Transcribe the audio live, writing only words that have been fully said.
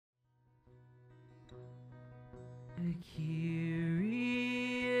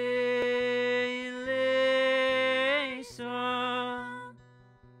Kyrie eleison,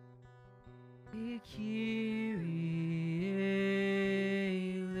 Kyrie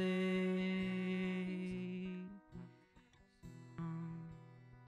eleison.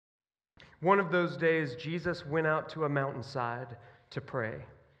 One of those days, Jesus went out to a mountainside to pray,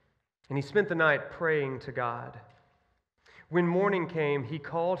 and he spent the night praying to God. When morning came, he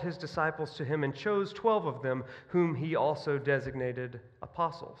called his disciples to him and chose 12 of them, whom he also designated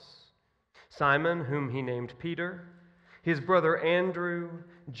apostles. Simon, whom he named Peter, his brother Andrew,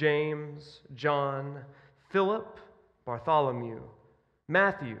 James, John, Philip, Bartholomew,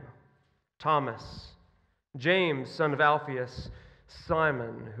 Matthew, Thomas, James, son of Alphaeus,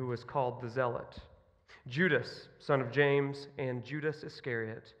 Simon, who was called the Zealot, Judas, son of James, and Judas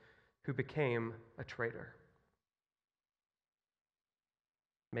Iscariot, who became a traitor.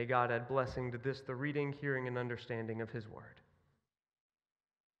 May God add blessing to this, the reading, hearing, and understanding of his word.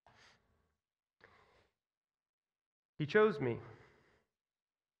 He chose me.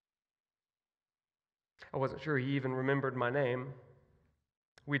 I wasn't sure he even remembered my name.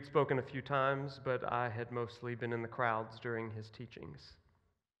 We'd spoken a few times, but I had mostly been in the crowds during his teachings.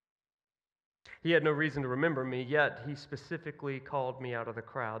 He had no reason to remember me, yet he specifically called me out of the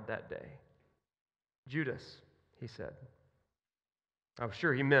crowd that day. Judas, he said. I was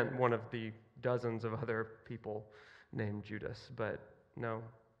sure he meant one of the dozens of other people named Judas, but no.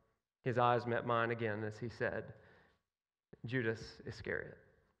 His eyes met mine again as he said, Judas Iscariot.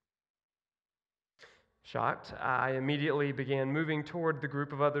 Shocked, I immediately began moving toward the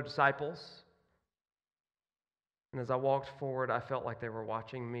group of other disciples. And as I walked forward, I felt like they were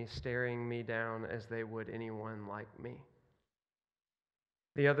watching me, staring me down as they would anyone like me.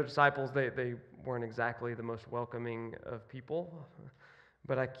 The other disciples, they weren't exactly the most welcoming of people,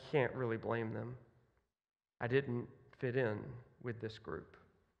 but I can't really blame them. I didn't fit in with this group,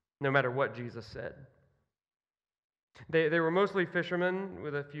 no matter what Jesus said. They were mostly fishermen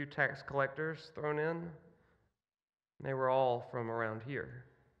with a few tax collectors thrown in. They were all from around here.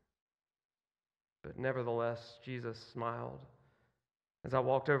 But nevertheless, Jesus smiled. As I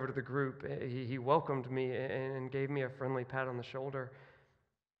walked over to the group, he welcomed me and gave me a friendly pat on the shoulder.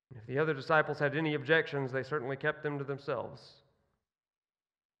 If the other disciples had any objections, they certainly kept them to themselves.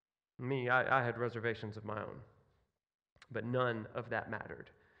 Me, I had reservations of my own. But none of that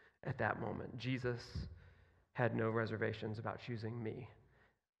mattered at that moment. Jesus had no reservations about choosing me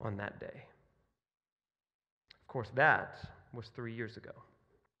on that day. Of course, that was 3 years ago.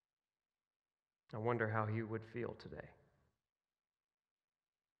 I wonder how he would feel today.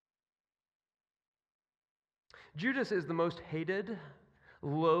 Judas is the most hated,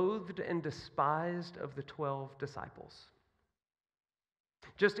 loathed, and despised of the 12 disciples.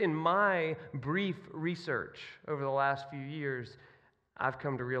 Just in my brief research over the last few years, I've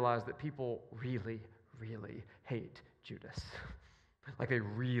come to realize that people really, really hate Judas. Like they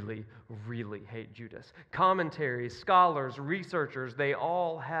really, really hate Judas. Commentaries, scholars, researchers, they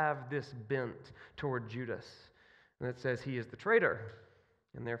all have this bent toward Judas. And it says he is the traitor,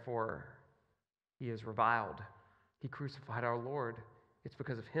 and therefore he is reviled. He crucified our Lord. It's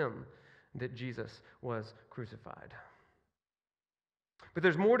because of him that Jesus was crucified. But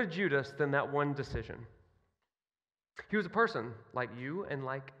there's more to Judas than that one decision. He was a person like you and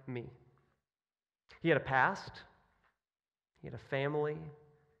like me. He had a past. He had a family.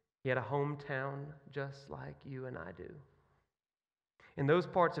 He had a hometown just like you and I do. In those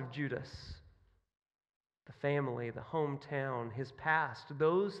parts of Judas, the family, the hometown, his past,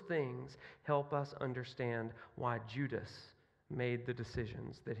 those things help us understand why Judas made the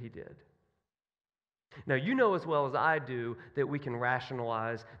decisions that he did. Now, you know as well as I do that we can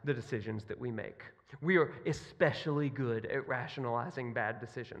rationalize the decisions that we make. We are especially good at rationalizing bad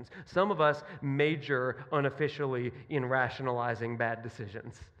decisions. Some of us major unofficially in rationalizing bad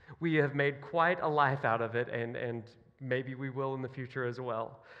decisions. We have made quite a life out of it, and maybe we will in the future as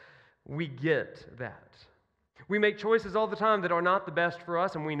well. We get that. We make choices all the time that are not the best for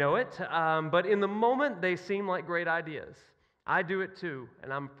us, and we know it, but in the moment, they seem like great ideas. I do it too,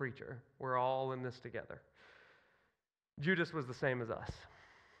 and I'm a preacher. We're all in this together. Judas was the same as us.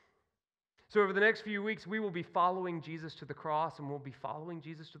 So over the next few weeks, we will be following Jesus to the cross, and we'll be following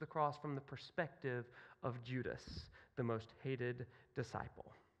Jesus to the cross from the perspective of Judas, the most hated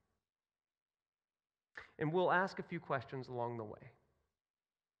disciple. And we'll ask a few questions along the way.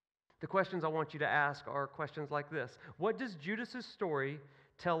 The questions I want you to ask are questions like this. What does Judas's story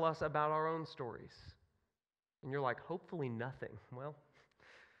tell us about our own stories? And you're like, hopefully nothing. Well,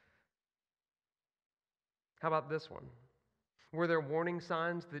 how about this one? Were there warning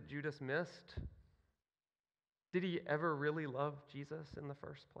signs that Judas missed? Did he ever really love Jesus in the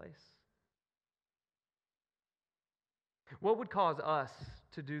first place? What would cause us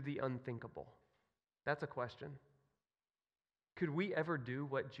to do the unthinkable? That's a question. Could we ever do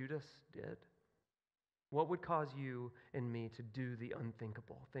what Judas did? What would cause you and me to do the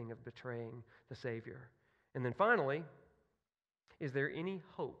unthinkable thing of betraying the Savior? And then finally, is there any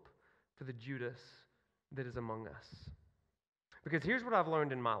hope for the Judas that is among us? Because here's what I've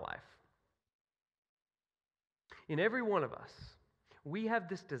learned in my life. In every one of us, we have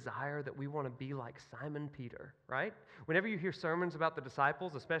this desire that we want to be like Simon Peter, right? Whenever you hear sermons about the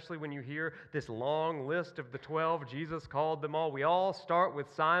disciples, especially when you hear this long list of the 12, Jesus called them all, we all start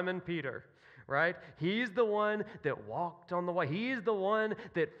with Simon Peter, right? He's the one that walked on the water. He's the one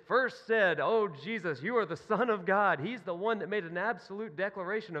that first said, "Oh, Jesus, you are the Son of God." He's the one that made an absolute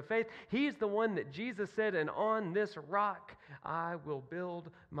declaration of faith. He's the one that Jesus said, "And on this rock I will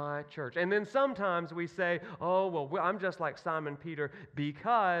build my church." And then sometimes we say, "Oh, well, I'm just like Simon Peter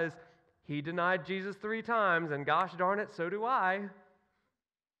because he denied Jesus 3 times, and gosh darn it, so do I.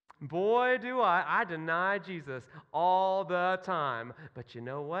 Boy, do I. I deny Jesus all the time. But you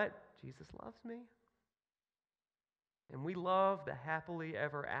know what? Jesus loves me." And we love the happily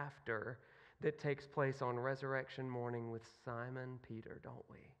ever after that takes place on resurrection morning with Simon Peter, don't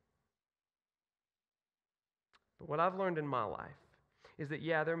we? But what I've learned in my life is that,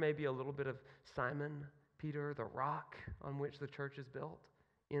 yeah, there may be a little bit of Simon Peter, the rock on which the church is built,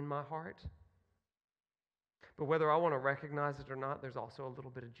 in my heart. But whether I want to recognize it or not, there's also a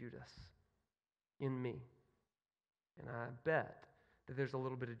little bit of Judas in me. And I bet that there's a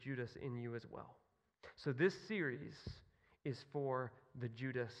little bit of Judas in you as well. So this series is for the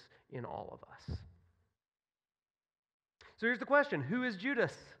Judas in all of us. So here's the question: who is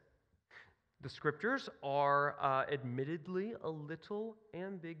Judas? The scriptures are admittedly a little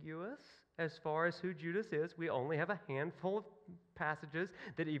ambiguous as far as who Judas is. We only have a handful of passages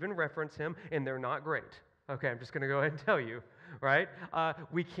that even reference him, and they're not great. Okay, I'm just going to go ahead and tell you, right?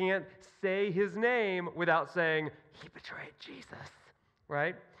 We can't say his name without saying, he betrayed Jesus,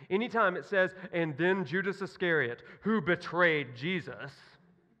 right? Anytime it says, "and then Judas Iscariot, who betrayed Jesus,"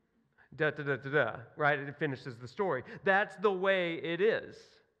 right? It finishes the story. That's the way it is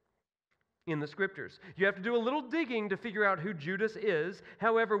in the scriptures. You have to do a little digging to figure out who Judas is.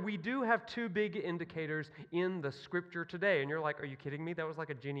 However, we do have 2 big indicators in the scripture today. And you're like, are you kidding me? That was like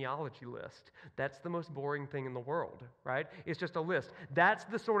a genealogy list. That's the most boring thing in the world, right? It's just a list. That's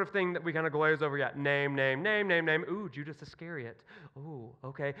the sort of thing that we kind of glaze over. Yeah, name. Ooh, Judas Iscariot. Ooh,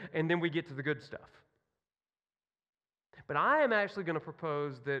 okay. And then we get to the good stuff. But I am actually going to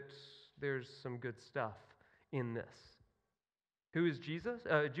propose that there's some good stuff in this. Who is Jesus?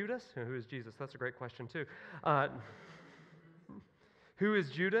 Judas? Who is Jesus? That's a great question too. Who is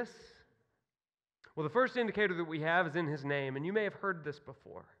Judas? Well, the first indicator that we have is in his name, and you may have heard this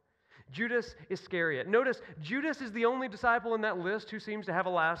before. Judas Iscariot. Notice, Judas is the only disciple in that list who seems to have a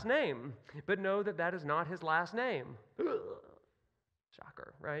last name, but know that that is not his last name.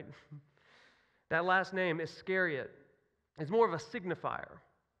 Shocker, right? That last name, Iscariot, is more of a signifier.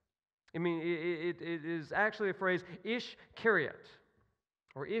 I mean, it is actually a phrase, Iscariot,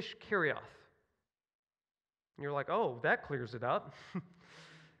 or Iscariot. And you're like, oh, that clears it up.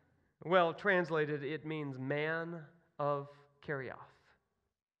 Well, translated, it means man of Kerioth.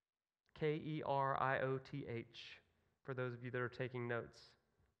 Kerioth, for those of you that are taking notes.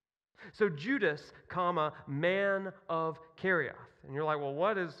 So Judas, man of Kerioth. And you're like, well,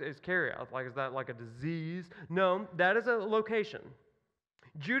 what is Kerioth? Like, is that like a disease? No, that is a location.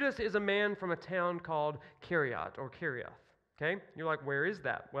 Judas is a man from a town called Iscariot or Kerioth. Okay? You're like, where is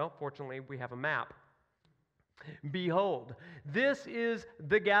that? Well, fortunately, we have a map. Behold, this is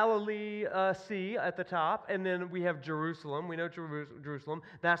the Galilee Sea at the top, and then we have Jerusalem. We know Jerusalem.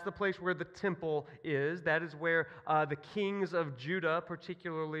 That's the place where the temple is. That is where the kings of Judah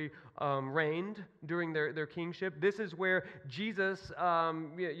particularly reigned during their kingship. This is where Jesus,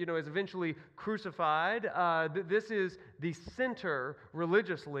 is eventually crucified. This is the center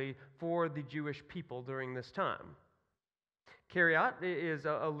religiously for the Jewish people during this time. Iscariot is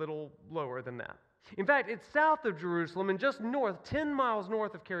a little lower than that. In fact, it's south of Jerusalem and just north, 10 miles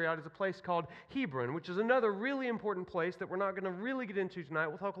north of Iscariot, is a place called Hebron, which is another really important place that we're not going to really get into tonight.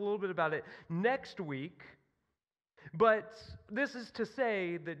 We'll talk a little bit about it next week. But this is to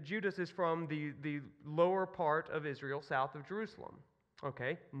say that Judas is from the lower part of Israel, south of Jerusalem.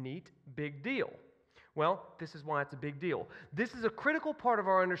 Okay, neat, big deal. Well, this is why it's a big deal. This is a critical part of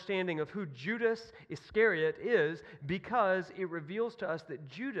our understanding of who Judas Iscariot is because it reveals to us that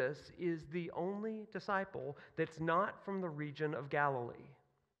Judas is the only disciple that's not from the region of Galilee.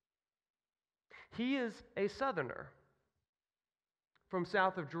 He is a southerner from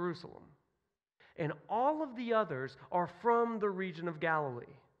south of Jerusalem. And all of the others are from the region of Galilee.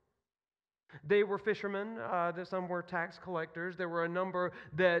 They were fishermen, some were tax collectors. There were a number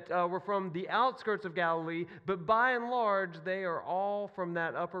that were from the outskirts of Galilee, but by and large, they are all from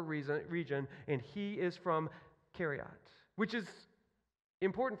that upper region, and he is from Iscariot, which is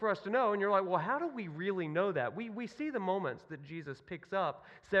important for us to know. And you're like, well, how do we really know that? We see the moments that Jesus picks up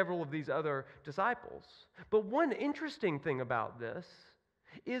several of these other disciples. But one interesting thing about this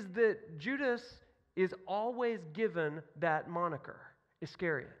is that Judas is always given that moniker,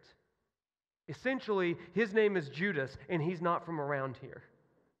 Iscariot. Essentially, his name is Judas, and he's not from around here.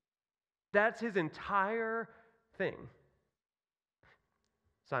 That's his entire thing.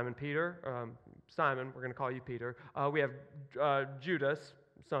 Simon, we're going to call you Peter. We have Judas,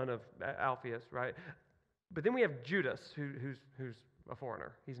 son of Alphaeus, right? But then we have Judas, who's a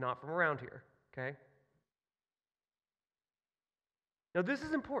foreigner. He's not from around here, okay? Now, this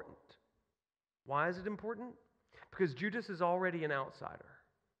is important. Why is it important? Because Judas is already an outsider.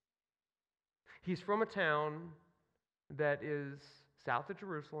 He's from a town that is south of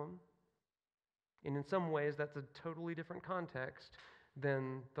Jerusalem, and in some ways that's a totally different context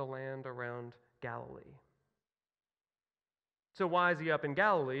than the land around Galilee. So why is he up in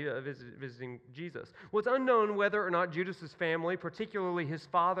Galilee visiting Jesus? Well, it's unknown whether or not Judas's family, particularly his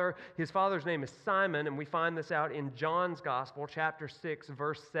father's name is Simon, and we find this out in John's Gospel, chapter 6,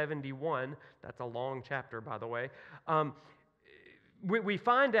 verse 71. That's a long chapter, by the way. We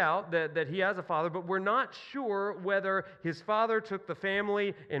find out that he has a father, but we're not sure whether his father took the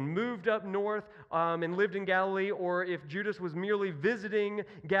family and moved up north and lived in Galilee, or if Judas was merely visiting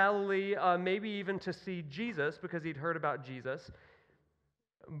Galilee, maybe even to see Jesus because he'd heard about Jesus.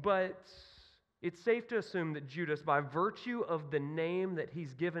 But it's safe to assume that Judas, by virtue of the name that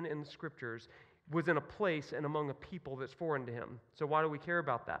he's given in the Scriptures, was in a place and among a people that's foreign to him. So why do we care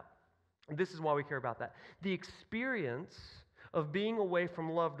about that? This is why we care about that. The experience of being away from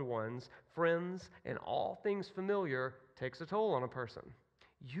loved ones, friends, and all things familiar takes a toll on a person.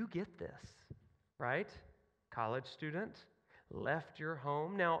 You get this, right? College student, left your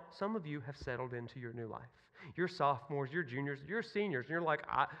home. Now, some of you have settled into your new life. You're sophomores, you're juniors, you're seniors, and you're like,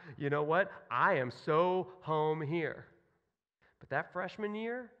 you know what? I am so home here. But that freshman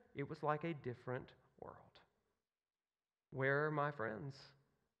year, it was like a different world. Where are my friends?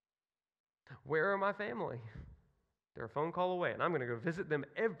 Where are my family? They're a phone call away, and I'm going to go visit them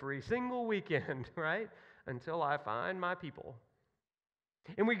every single weekend, right? Until I find my people.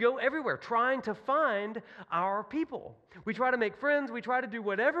 And we go everywhere trying to find our people. We try to make friends. We try to do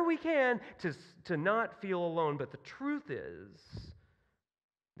whatever we can to not feel alone. But the truth is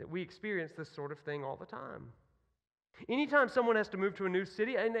that we experience this sort of thing all the time. Anytime someone has to move to a new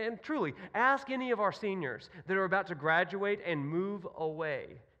city, and truly, ask any of our seniors that are about to graduate and move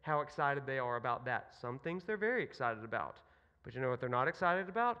away how excited they are about that. Some things they're very excited about. But you know what they're not excited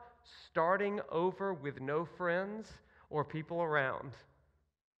about? Starting over with no friends or people around.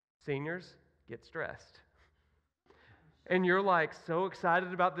 Seniors get stressed. And you're like so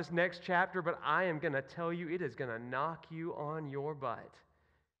excited about this next chapter, but I am going to tell you it is going to knock you on your butt.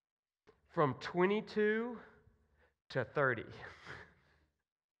 From 22 to 30.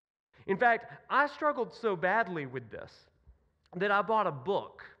 In fact, I struggled so badly with this that I bought a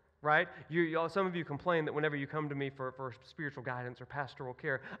book, right? Some of you complain that whenever you come to me for spiritual guidance or pastoral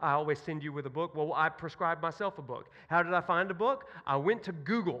care, I always send you with a book. Well, I prescribed myself a book. How did I find a book? I went to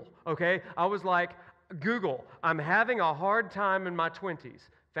Google, okay? I was like, Google, I'm having a hard time in my 20s.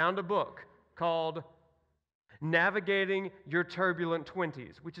 Found a book called Navigating Your Turbulent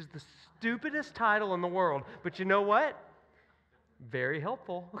 20s, which is the stupidest title in the world. But you know what? Very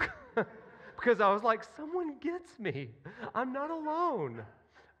helpful. Because I was like, someone gets me. I'm not alone.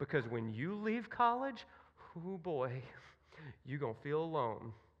 Because when you leave college, oh boy, you're going to feel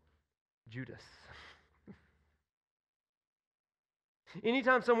alone. Judas.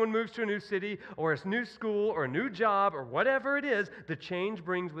 Anytime someone moves to a new city or a new school or a new job or whatever it is, the change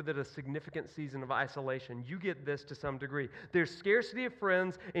brings with it a significant season of isolation. You get this to some degree. There's scarcity of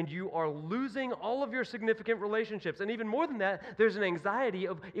friends, and you are losing all of your significant relationships. And even more than that, there's an anxiety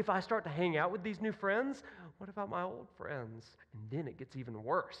of, if I start to hang out with these new friends, what about my old friends? And then it gets even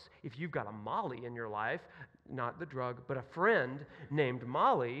worse. If you've got a Molly in your life, not the drug, but a friend named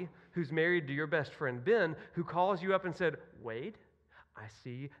Molly, who's married to your best friend Ben, who calls you up and said, Wade, I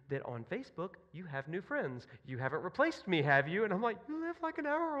see that on Facebook you have new friends. You haven't replaced me, have you? And I'm like, you live like an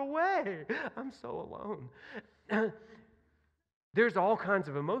hour away. I'm so alone. There's all kinds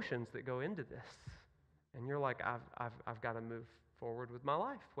of emotions that go into this. And you're like, I've got to move forward with my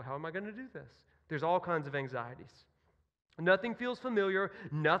life? Well, how am I going to do this? There's all kinds of anxieties. Nothing feels familiar.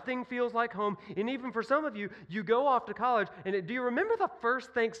 Nothing feels like home. And even for some of you, you go off to college, and do you remember the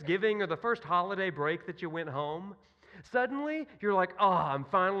first Thanksgiving or the first holiday break that you went home? Suddenly, you're like, oh, I'm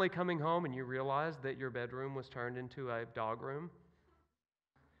finally coming home, and you realize that your bedroom was turned into a dog room.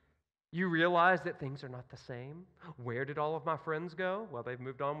 You realize that things are not the same. Where did all of my friends go? Well, they've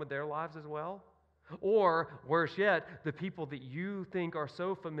moved on with their lives as well. Or, worse yet, the people that you think are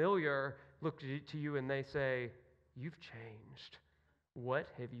so familiar look to you and they say, you've changed. What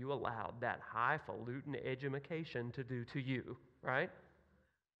have you allowed that highfalutin education to do to you, right?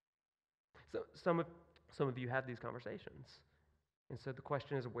 So some of you have these conversations. And so the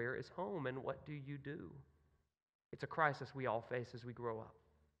question is, where is home and what do you do? It's a crisis we all face as we grow up.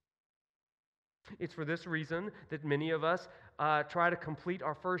 It's for this reason that many of us try to complete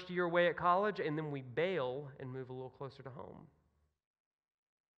our first year away at college and then we bail and move a little closer to home.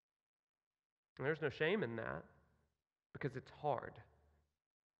 And there's no shame in that because it's hard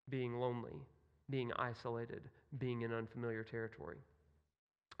being lonely, being isolated, being in unfamiliar territory.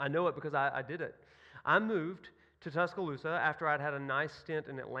 I know it because I did it. I moved to Tuscaloosa after I'd had a nice stint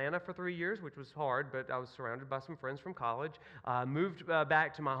in Atlanta for 3 years, which was hard, but I was surrounded by some friends from college. Moved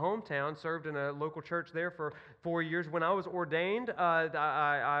back to my hometown, served in a local church there for 4 years. When I was ordained,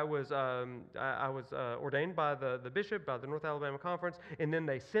 I was ordained by the bishop, by the North Alabama Conference, and then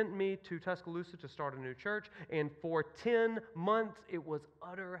they sent me to Tuscaloosa to start a new church, and for 10 months, it was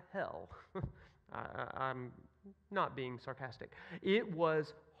utter hell. I'm not being sarcastic. It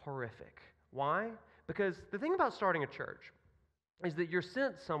was horrific. Why? Because the thing about starting a church is that you're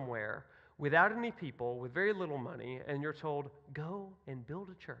sent somewhere without any people, with very little money, and you're told, go and build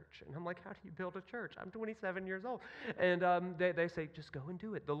a church. And I'm like, how do you build a church? I'm 27 years old. And they say, just go and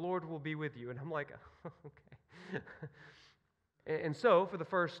do it. The Lord will be with you. And I'm like, okay. And so for the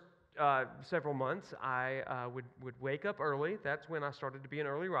first several months, I would wake up early. That's when I started to be an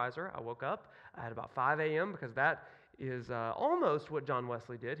early riser. I woke up at about 5 a.m. because that is almost what John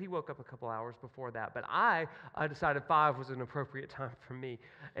Wesley did. He woke up a couple hours before that, but I decided 5 was an appropriate time for me.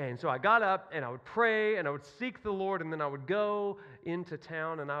 And so I got up and I would pray and I would seek the Lord, and then I would go into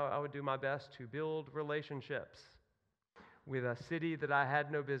town and I would do my best to build relationships with a city that I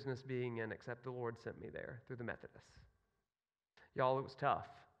had no business being in, except the Lord sent me there through the Methodists. Y'all, it was tough.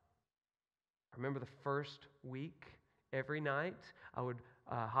 I remember the first week, every night, I would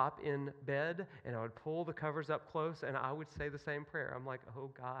hop in bed and I would pull the covers up close and I would say the same prayer. I'm like, oh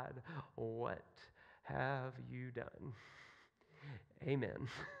God, what have you done? Amen.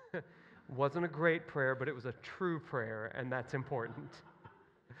 Wasn't a great prayer, but it was a true prayer, and that's important.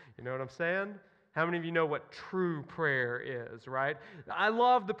 You know what I'm saying? How many of you know what true prayer is, right? I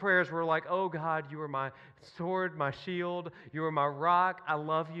love the prayers where we're like, oh God, you are my sword, my shield, you are my rock, I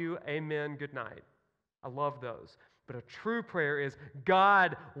love you, amen, good night. I love those. But a true prayer is,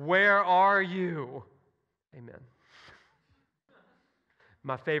 God, where are you? Amen.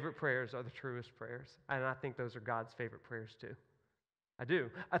 My favorite prayers are the truest prayers, and I think those are God's favorite prayers too. I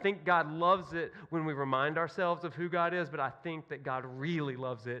do. I think God loves it when we remind ourselves of who God is, but I think that God really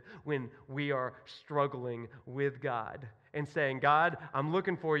loves it when we are struggling with God and saying, God, I'm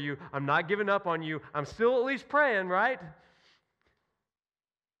looking for you. I'm not giving up on you. I'm still at least praying, right?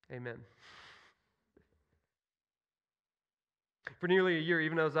 Amen. For nearly a year,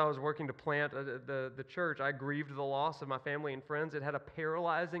 even as I was working to plant the church, I grieved the loss of my family and friends. It had a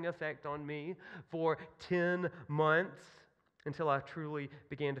paralyzing effect on me for 10 months until I truly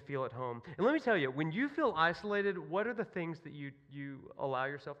began to feel at home. And let me tell you, when you feel isolated, what are the things that you allow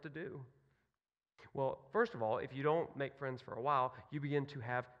yourself to do? Well, first of all, if you don't make friends for a while, you begin to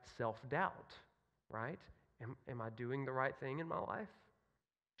have self-doubt, right? Am I doing the right thing in my life?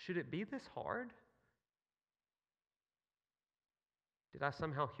 Should it be this hard? Did I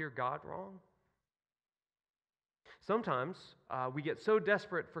somehow hear God wrong? Sometimes we get so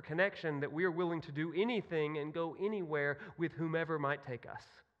desperate for connection that we are willing to do anything and go anywhere with whomever might take us,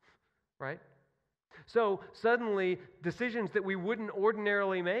 right? So suddenly, decisions that we wouldn't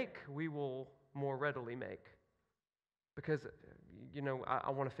ordinarily make, we will more readily make. Because, I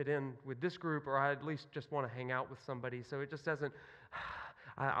want to fit in with this group, or I at least just want to hang out with somebody, so it just doesn't,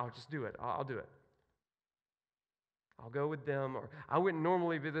 I'll just do it. I'll do it. I'll go with them, or I wouldn't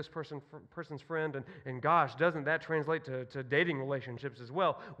normally be this person's friend, and gosh, doesn't that translate to dating relationships as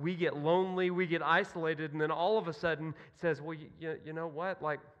well? We get lonely, we get isolated, and then all of a sudden it says, well, you know what?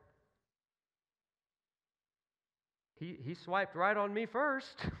 Like, he swiped right on me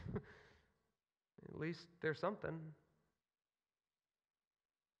first. At least there's something.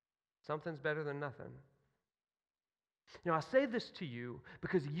 Something's better than nothing. Now, I say this to you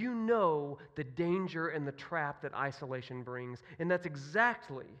because you know the danger and the trap that isolation brings, and that's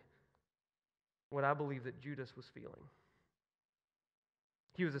exactly what I believe that Judas was feeling.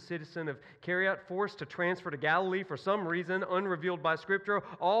 He was a citizen of Iscariot, forced to transfer to Galilee for some reason unrevealed by Scripture.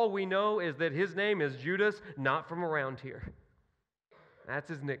 All we know is that his name is Judas, not from around here. That's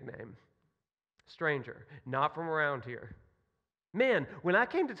his nickname. Stranger, not from around here. Man, when I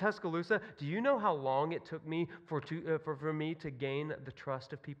came to Tuscaloosa, do you know how long it took me for me to gain the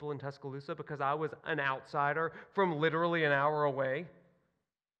trust of people in Tuscaloosa? Because I was an outsider from literally an hour away.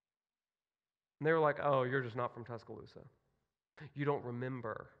 And they were like, oh, you're just not from Tuscaloosa. You don't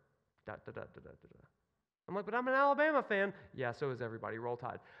remember. Da, da, da, da, da, da. I'm like, but I'm an Alabama fan. Yeah, so is everybody. Roll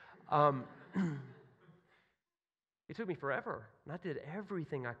Tide. It took me forever, and I did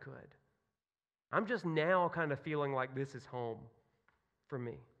everything I could. I'm just now kind of feeling like this is home for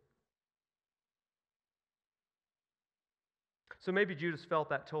me. So maybe Judas felt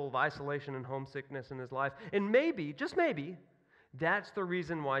that toll of isolation and homesickness in his life. And maybe, just maybe, that's the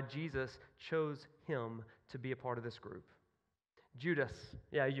reason why Jesus chose him to be a part of this group. Judas,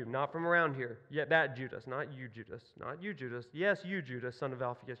 yeah, you, not from around here. Yeah, that Judas, not you, Judas. Not you, Judas. Yes, you, Judas, son of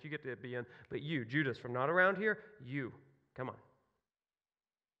Alphaeus, you get to be in. But you, Judas, from not around here, you. Come on.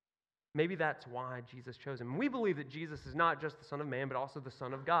 Maybe that's why Jesus chose him. We believe that Jesus is not just the Son of Man, but also the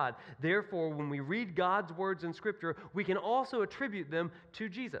Son of God. Therefore, when we read God's words in Scripture, we can also attribute them to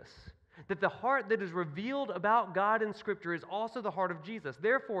Jesus. That the heart that is revealed about God in Scripture is also the heart of Jesus.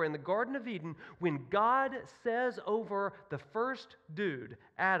 Therefore, in the Garden of Eden, when God says over the first dude,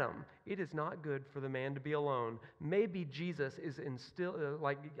 Adam, it is not good for the man to be alone. Maybe Jesus is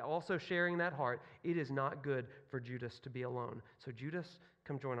also sharing that heart. It is not good for Judas to be alone. So Judas,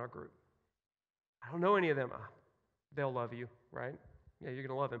 come join our group. I don't know any of them. They'll love you, right? Yeah, you're going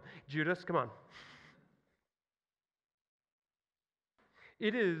to love him. Judas, come on.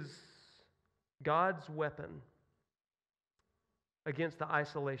 It is God's weapon against the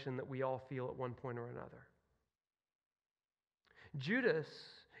isolation that we all feel at one point or another. Judas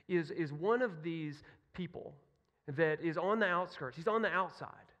is one of these people that is on the outskirts. He's on the outside.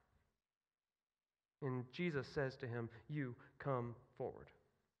 And Jesus says to him, you come forward.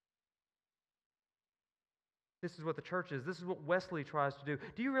 This is what the church is. This is what Wesley tries to do.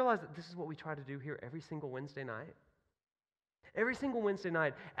 Do you realize that this is what we try to do here every single Wednesday night? Every single Wednesday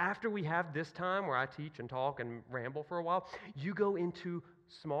night, after we have this time where I teach and talk and ramble for a while, you go into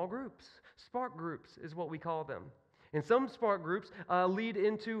small groups. Spark groups is what we call them. And some spark groups lead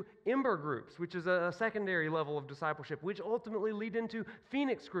into ember groups, which is a secondary level of discipleship, which ultimately lead into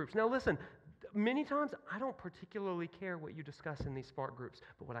Phoenix groups. Now listen, many times I don't particularly care what you discuss in these spark groups,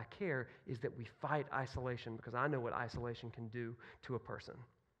 but what I care is that we fight isolation because I know what isolation can do to a person.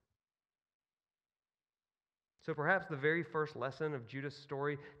 So perhaps the very first lesson of Judas'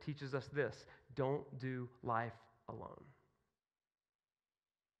 story teaches us this: don't do life alone.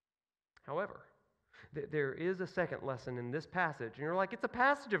 However, there is a second lesson in this passage, and you're like, it's a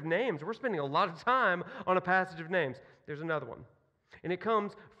passage of names. We're spending a lot of time on a passage of names. There's another one, and it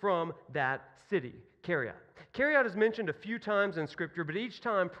comes from that city, Iscariot. Iscariot is mentioned a few times in Scripture, but each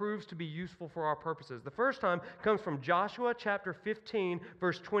time proves to be useful for our purposes. The first time comes from Joshua chapter 15,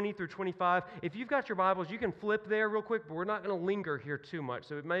 verse 20 through 25. If you've got your Bibles, you can flip there real quick, but we're not going to linger here too much,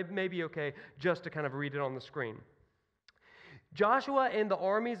 so it may be okay just to kind of read it on the screen. Joshua and the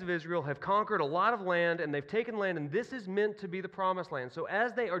armies of Israel have conquered a lot of land, and they've taken land, and this is meant to be the promised land. So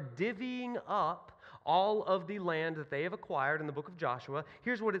as they are divvying up all of the land that they have acquired in the book of Joshua,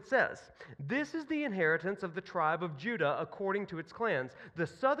 here's what it says. This is the inheritance of the tribe of Judah according to its clans. The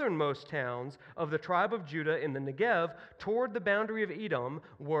southernmost towns of the tribe of Judah in the Negev toward the boundary of Edom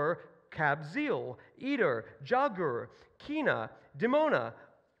were Kabzeel, Eder, Jagur, Kena, Dimona,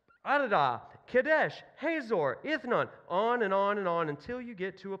 Adadah, Kadesh, Hazor, Ithnon, on and on and on until you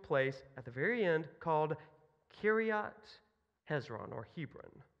get to a place at the very end called Kiryat Hezron or Hebron.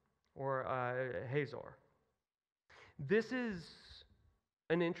 Or Hazor. This is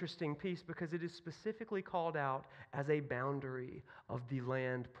an interesting piece because it is specifically called out as a boundary of the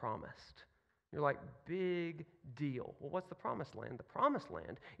land promised. You're like, big deal. Well, what's the promised land? The promised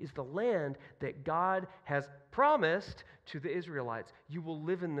land is the land that God has promised to the Israelites. You will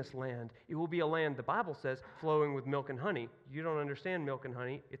live in this land. It will be a land, the Bible says, flowing with milk and honey. You don't understand milk and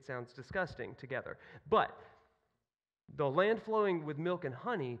honey. It sounds disgusting together. But the land flowing with milk and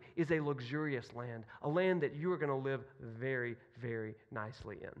honey is a luxurious land, a land that you are going to live very, very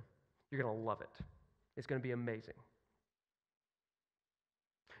nicely in. You're going to love it. It's going to be amazing.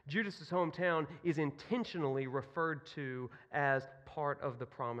 Judas' hometown is intentionally referred to as part of the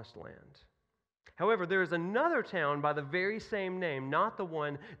promised land. However, there is another town by the very same name, not the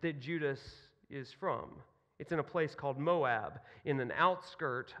one that Judas is from. It's in a place called Moab, in an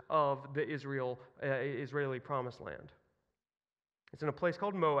outskirt of the Israeli promised land. It's in a place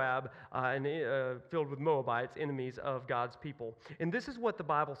called Moab, filled with Moabites, enemies of God's people. And this is what the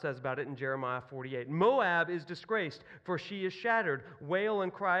Bible says about it in Jeremiah 48. Moab is disgraced, for she is shattered. Wail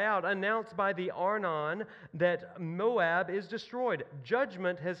and cry out. Announce by the Arnon that Moab is destroyed.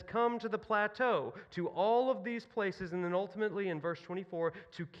 Judgment has come to the plateau, to all of these places, and then ultimately in verse 24,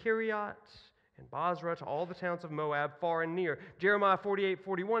 to Iscariot and Basra, to all the towns of Moab, far and near. Jeremiah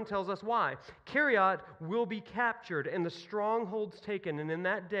 48:41 tells us why. Iscariot will be captured and the strongholds taken, and in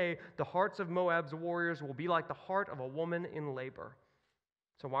that day the hearts of Moab's warriors will be like the heart of a woman in labor.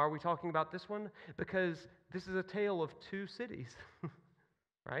 So why are we talking about this one? Because this is a tale of two cities,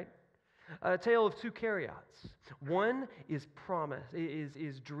 right? A tale of two Iscariots. One is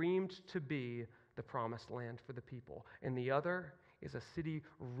dreamed to be the promised land for the people, and the other is a city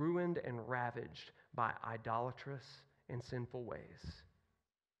ruined and ravaged by idolatrous and sinful ways.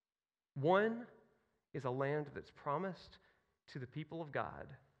 One is a land that's promised to the people of God,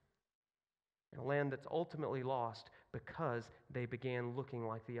 and a land that's ultimately lost because they began looking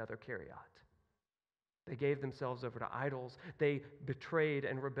like the other Iscariot. They gave themselves over to idols. They betrayed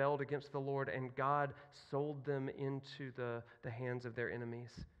and rebelled against the Lord, and God sold them into the hands of their enemies.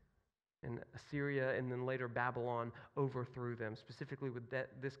 And Assyria and then later Babylon overthrew them. Specifically with this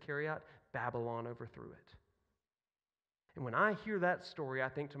Iscariot, Babylon overthrew it. And when I hear that story, I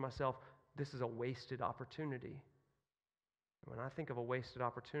think to myself, this is a wasted opportunity. And when I think of a wasted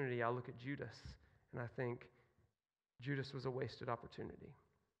opportunity, I look at Judas, and I think Judas was a wasted opportunity.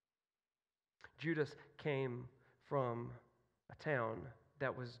 Judas came from a town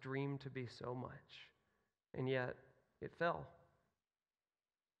that was dreamed to be so much, and yet it fell.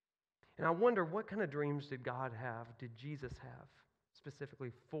 And I wonder, what kind of dreams did God have, did Jesus have,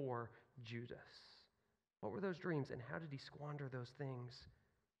 specifically for Judas? What were those dreams, and how did he squander those things?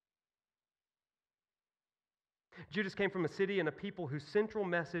 Judas came from a city and a people whose central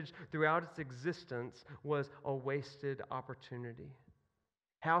message throughout its existence was a wasted opportunity.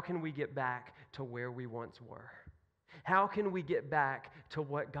 How can we get back to where we once were? How can we get back to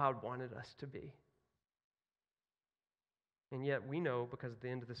what God wanted us to be? And yet we know, because at the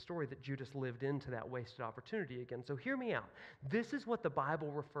end of the story, that Judas lived into that wasted opportunity again. So hear me out. This is what the Bible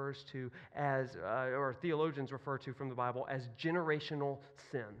refers to as, or theologians refer to from the Bible as generational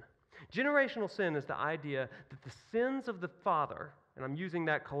sin. Generational sin is the idea that the sins of the father, and I'm using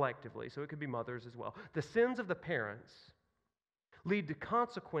that collectively, so it could be mothers as well, the sins of the parents lead to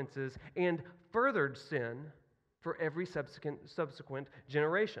consequences and furthered sin for every subsequent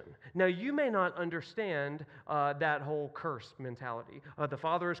generation. Now, you may not understand that whole curse mentality. The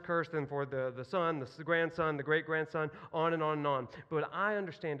father is cursed, and for the son, the grandson, the great-grandson, on and on and on. But I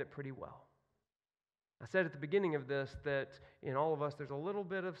understand it pretty well. I said at the beginning of this that in all of us, there's a little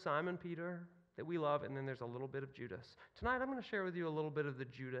bit of Simon Peter that we love, and then there's a little bit of Judas. Tonight, I'm going to share with you a little bit of the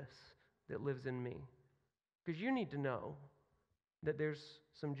Judas that lives in me. Because you need to know that there's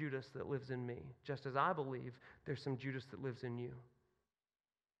some Judas that lives in me, just as I believe there's some Judas that lives in you.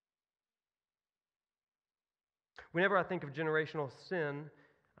 Whenever I think of generational sin,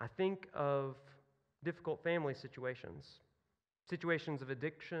 I think of difficult family situations, situations of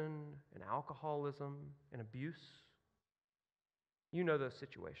addiction and alcoholism and abuse. You know those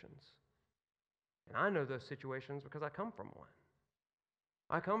situations. And I know those situations because I come from one.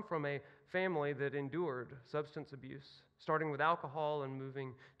 I come from a family that endured substance abuse, starting with alcohol and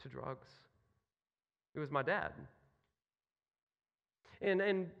moving to drugs. It was my dad.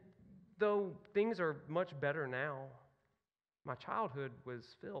 And though things are much better now, my childhood was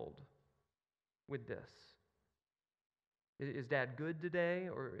filled with this. Is Dad good today,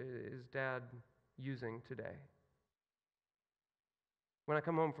 or is Dad using today? When I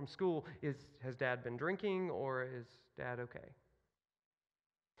come home from school, has Dad been drinking, or is Dad okay?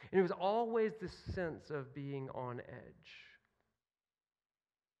 And it was always this sense of being on edge.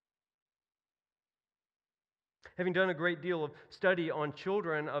 Having done a great deal of study on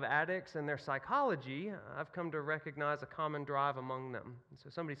children of addicts and their psychology, I've come to recognize a common drive among them. And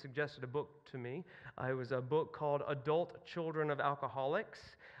so somebody suggested a book to me. It was a book called Adult Children of Alcoholics.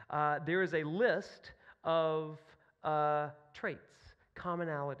 There is a list of traits,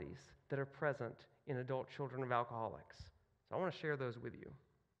 commonalities that are present in adult children of alcoholics. So I want to share those with you,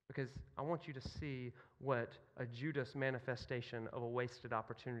 because I want you to see what a Judas manifestation of a wasted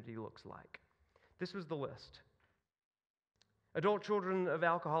opportunity looks like. This was the list. Adult children of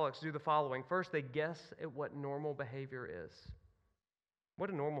alcoholics do the following. First, they guess at what normal behavior is. What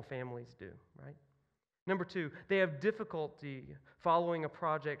do normal families do, right? Number two, they have difficulty following a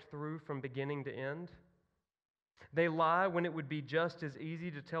project through from beginning to end. They lie when it would be just as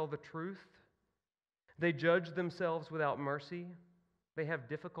easy to tell the truth. They judge themselves without mercy. They have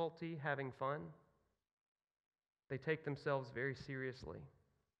difficulty having fun. They take themselves very seriously.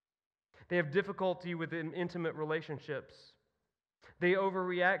 They have difficulty with intimate relationships. They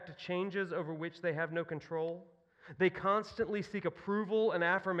overreact to changes over which they have no control. They constantly seek approval and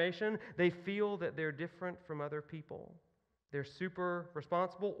affirmation. They feel that they're different from other people. They're super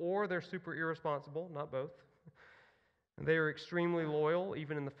responsible or they're super irresponsible, not both. They are extremely loyal,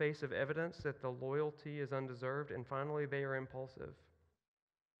 even in the face of evidence that the loyalty is undeserved. And finally, they are impulsive.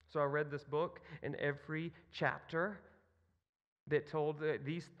 So I read this book, and every chapter that told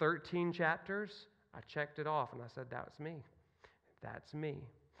these 13 chapters, I checked it off, and I said, that's me. That's me.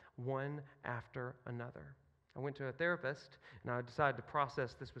 One after another. I went to a therapist, and I decided to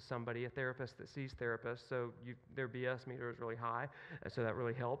process this with somebody, a therapist that sees therapists, so their BS meter is really high, so that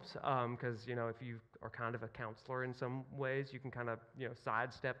really helps, because, if you are kind of a counselor in some ways, you can kind of,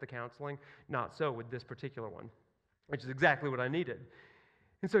 sidestep the counseling. Not so with this particular one, which is exactly what I needed.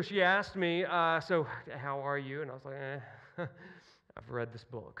 And so she asked me, so how are you? And I was like, I've read this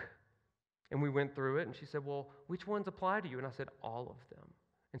book. And we went through it, and she said, well, which ones apply to you? And I said, all of them.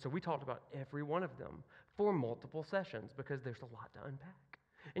 And so we talked about every one of them for multiple sessions because there's a lot to unpack.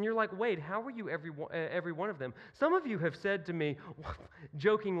 And you're like, Wade, how are you every one of them? Some of you have said to me,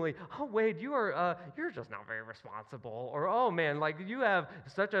 jokingly, oh, Wade, you're just not very responsible. Or, oh, man, like you have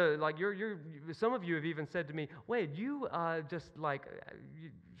such a, like some of you have even said to me, Wade,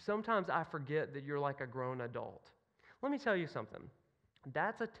 sometimes I forget that you're like a grown adult. Let me tell you something.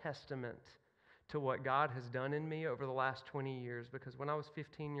 That's a testament to what God has done in me over the last 20 years, because when I was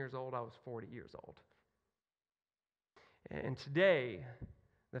 15 years old, I was 40 years old. And today,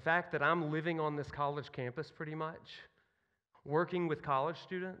 the fact that I'm living on this college campus pretty much, working with college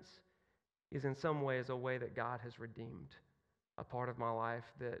students, is in some ways a way that God has redeemed a part of my life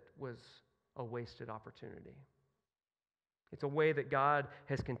that was a wasted opportunity. It's a way that God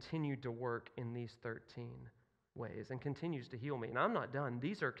has continued to work in these 13 ways and continues to heal me. And I'm not done.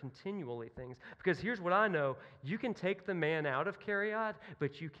 These are continually things. Because here's what I know. You can take the man out of Iscariot,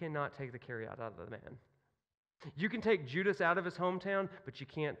 but you cannot take the Iscariot out of the man. You can take Judas out of his hometown, but you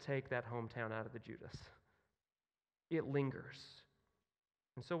can't take that hometown out of the Judas. It lingers.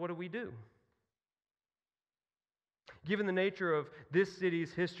 And so what do we do? Given the nature of this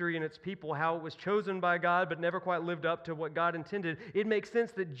city's history and its people, how it was chosen by God but never quite lived up to what God intended, it makes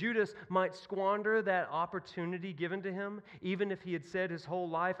sense that Judas might squander that opportunity given to him, even if he had said his whole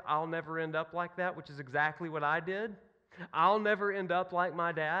life, I'll never end up like that, which is exactly what I did. I'll never end up like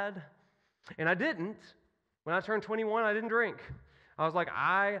my dad. And I didn't. When I turned 21, I didn't drink. I was like,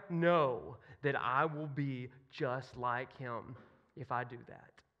 I know that I will be just like him if I do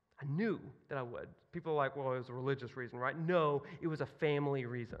that. I knew that I would. People are like, well, it was a religious reason, right? No, it was a family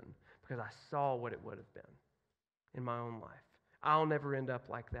reason because I saw what it would have been in my own life. I'll never end up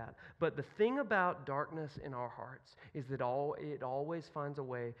like that. But the thing about darkness in our hearts is that it always finds a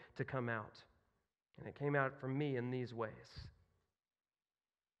way to come out. And it came out for me in these ways.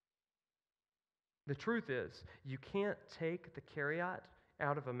 The truth is, you can't take the Iscariot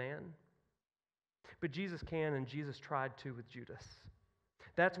out of a man, but Jesus can, and Jesus tried to with Judas.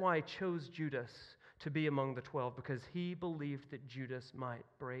 That's why he chose Judas to be among the 12, because he believed that Judas might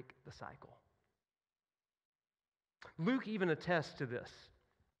break the cycle. Luke even attests to this,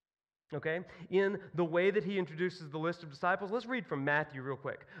 okay? In the way that he introduces the list of disciples. Let's read from Matthew real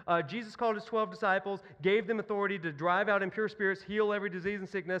quick. Jesus called his 12 disciples, gave them authority to drive out impure spirits, heal every disease and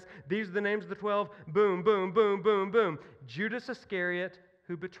sickness. These are the names of the 12. Boom, boom, boom, boom, boom. Judas Iscariot,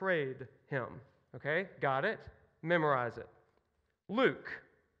 who betrayed him. Okay, got it? Memorize it. Luke.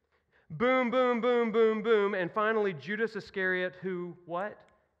 Boom, boom, boom, boom, boom. And finally, Judas Iscariot, who what?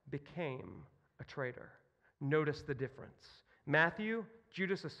 Became a traitor. Notice the difference. Matthew,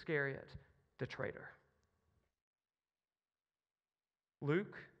 Judas Iscariot, the traitor.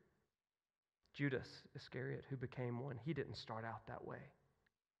 Luke, Judas Iscariot, who became one. He didn't start out that way.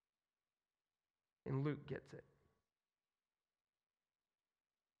 And Luke gets it.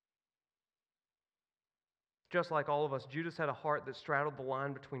 Just like all of us, Judas had a heart that straddled the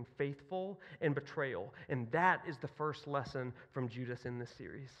line between faithful and betrayal. And that is the first lesson from Judas in this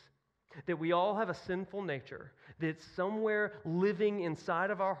series. That we all have a sinful nature that's somewhere living inside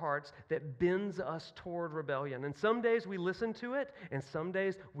of our hearts that bends us toward rebellion. And some days we listen to it, and some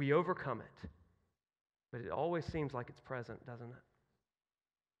days we overcome it. But it always seems like it's present, doesn't it?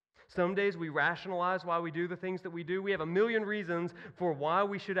 Some days we rationalize why we do the things that we do. We have a million reasons for why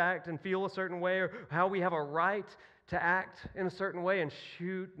we should act and feel a certain way, or how we have a right to act in a certain way. And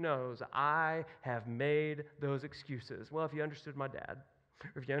shoot knows, I have made those excuses. Well, if you understood my dad,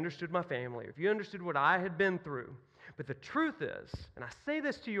 or if you understood my family, or if you understood what I had been through. But the truth is, and I say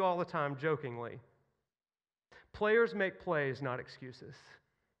this to you all the time jokingly, players make plays, not excuses.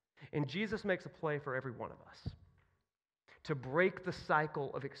 And Jesus makes a play for every one of us to break the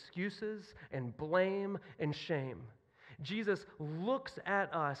cycle of excuses and blame and shame. Jesus looks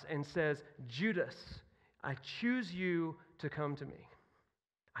at us and says, Judas, I choose you to come to me.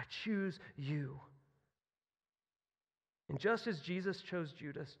 I choose you. And just as Jesus chose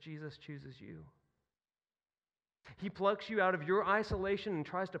Judas, Jesus chooses you. He plucks you out of your isolation and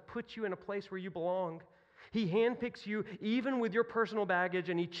tries to put you in a place where you belong. He handpicks you even with your personal baggage,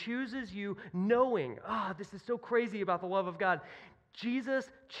 and he chooses you knowing, this is so crazy about the love of God. Jesus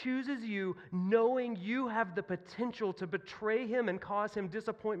chooses you knowing you have the potential to betray him and cause him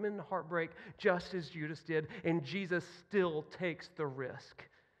disappointment and heartbreak, just as Judas did, and Jesus still takes the risk.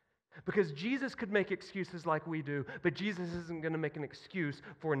 Because Jesus could make excuses like we do, but Jesus isn't going to make an excuse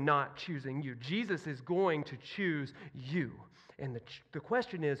for not choosing you. Jesus is going to choose you. And the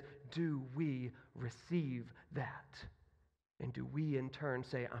question is, do we receive that? And do we in turn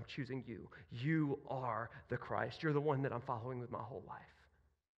say, I'm choosing you. You are the Christ. You're the one that I'm following with my whole life.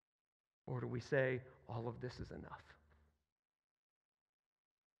 Or do we say, all of this is enough?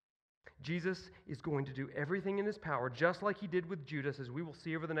 Jesus is going to do everything in his power, just like he did with Judas, as we will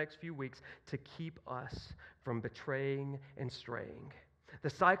see over the next few weeks, to keep us from betraying and straying.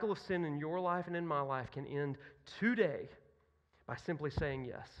 The cycle of sin in your life and in my life can end today by simply saying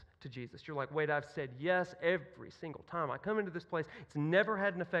yes to Jesus. You're like, wait, I've said yes every single time I come into this place. It's never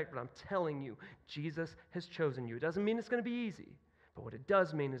had an effect, but I'm telling you, Jesus has chosen you. It doesn't mean it's going to be easy, but what it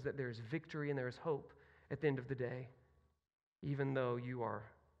does mean is that there is victory and there is hope at the end of the day, even though you are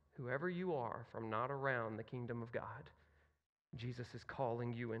whoever you are from not around the kingdom of God. Jesus is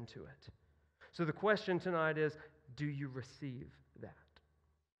calling you into it. So the question tonight is, do you receive that?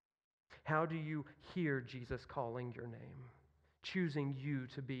 How do you hear Jesus calling your name, choosing you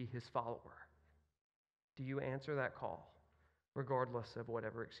to be his follower? Do you answer that call, regardless of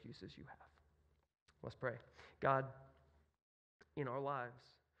whatever excuses you have? Let's pray. God, in our lives,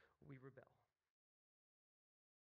 we rebel.